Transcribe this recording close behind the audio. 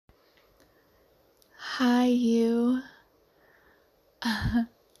Hi, you.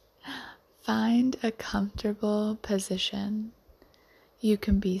 Find a comfortable position. You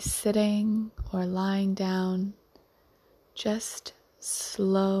can be sitting or lying down. Just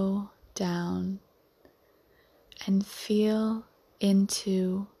slow down and feel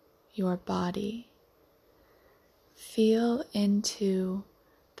into your body. Feel into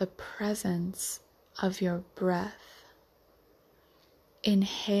the presence of your breath.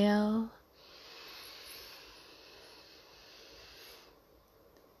 Inhale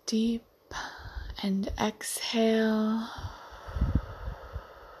deep and exhale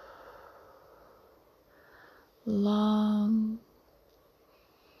long.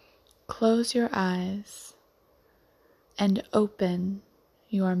 Close your eyes and open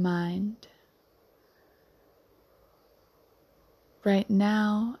your mind. Right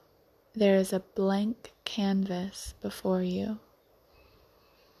now, there is a blank canvas before you.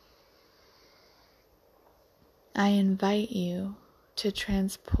 I invite you to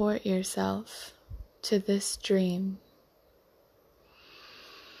transport yourself to this dream.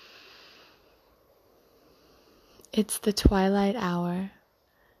 It's the twilight hour.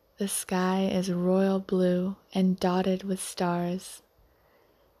 The sky is royal blue and dotted with stars.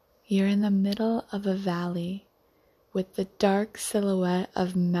 You're in the middle of a valley with the dark silhouette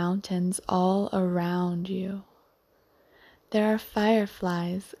of mountains all around you. There are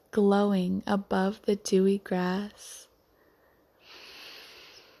fireflies glowing above the dewy grass.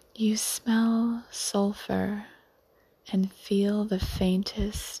 You smell sulfur and feel the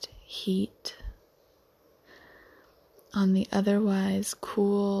faintest heat. On the otherwise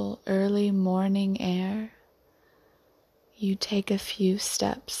cool early morning air, you take a few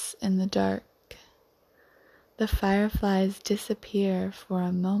steps in the dark. The fireflies disappear for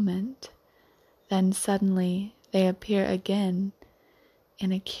a moment, then suddenly they appear again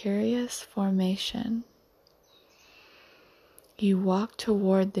in a curious formation. You walk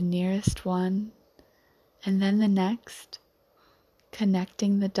toward the nearest one, and then the next,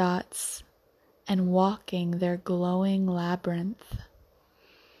 connecting the dots and walking their glowing labyrinth.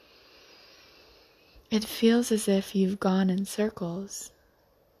 It feels as if you've gone in circles,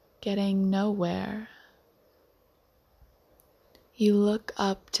 getting nowhere. You look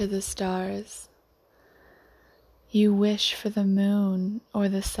up to the stars. You wish for the moon or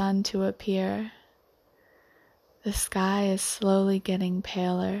the sun to appear. The sky is slowly getting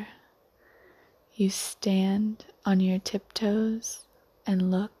paler. You stand on your tiptoes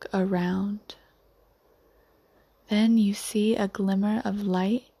and look around. Then you see a glimmer of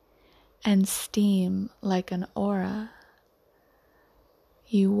light and steam like an aura.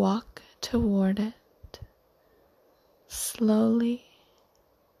 You walk toward it. Slowly,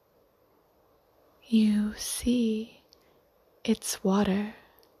 you see it's water,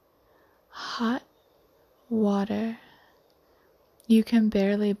 hot water. You can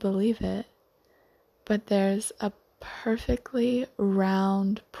barely believe it, but there's a perfectly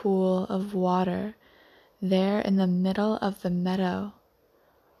round pool of water there in the middle of the meadow.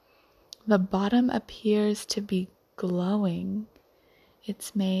 The bottom appears to be glowing.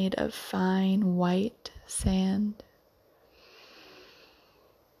 It's made of fine white sand.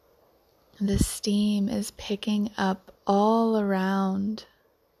 The steam is picking up all around,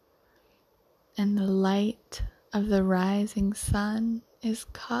 and the light of the rising sun is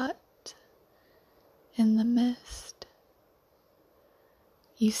caught in the mist.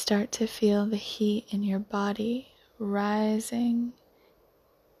 You start to feel the heat in your body rising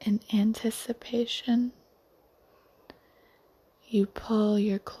in anticipation. You pull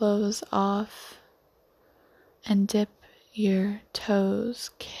your clothes off and dip your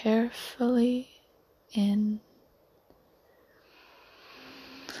toes carefully in.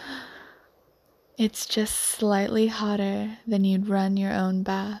 It's just slightly hotter than you'd run your own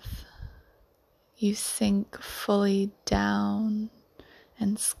bath. You sink fully down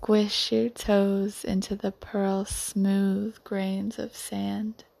and squish your toes into the pearl smooth grains of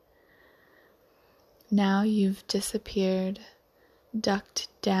sand. Now you've disappeared, ducked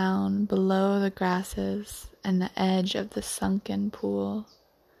down below the grasses and the edge of the sunken pool.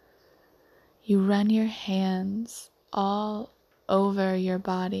 You run your hands all over your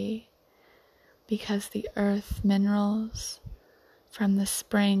body because the earth minerals from the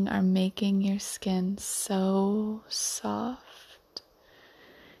spring are making your skin so soft.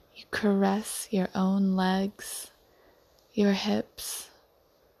 You caress your own legs, your hips,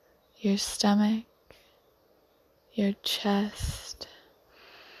 your stomach, your chest.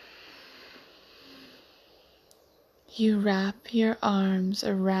 You wrap your arms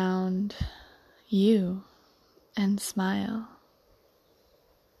around you and smile.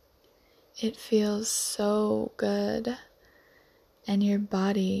 It feels so good, and your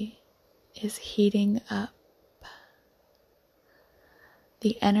body is heating up.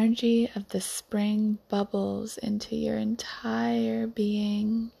 The energy of the spring bubbles into your entire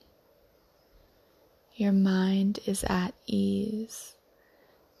being. Your mind is at ease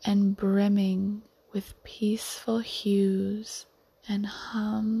and brimming with peaceful hues and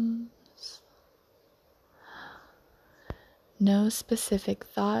hums. No specific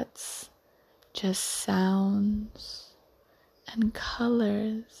thoughts, just sounds and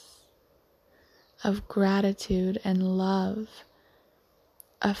colors of gratitude and love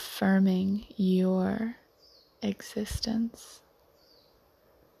affirming your existence.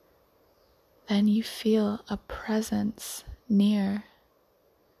 Then you feel a presence near.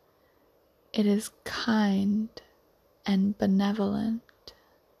 It is kind and benevolent.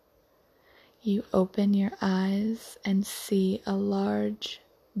 You open your eyes and see a large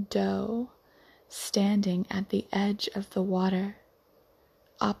doe standing at the edge of the water,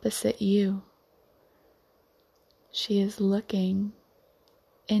 opposite you. She is looking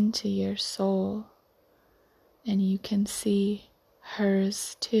into your soul, and you can see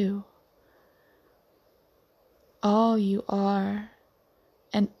hers too. All you are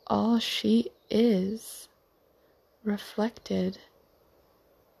and all she is reflected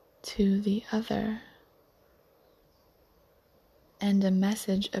to the other. And a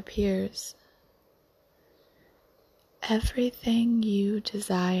message appears. Everything you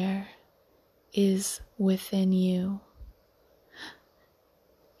desire is within you.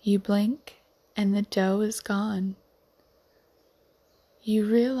 You blink and the doe is gone. You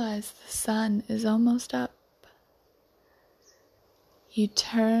realize the sun is almost up. You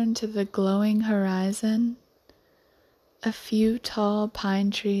turn to the glowing horizon. A few tall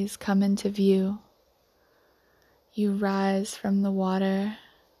pine trees come into view. You rise from the water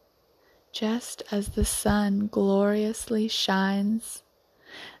just as the sun gloriously shines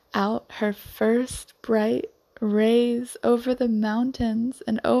out her first bright rays over the mountains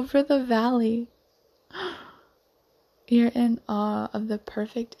and over the valley. You're in awe of the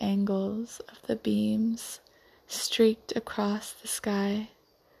perfect angles of the beams streaked across the sky.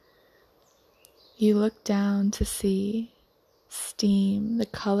 You look down to see steam the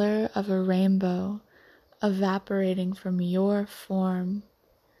color of a rainbow evaporating from your form,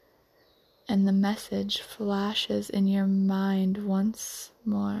 and the message flashes in your mind once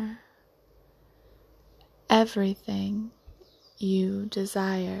more. Everything you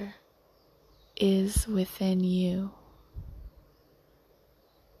desire is within you.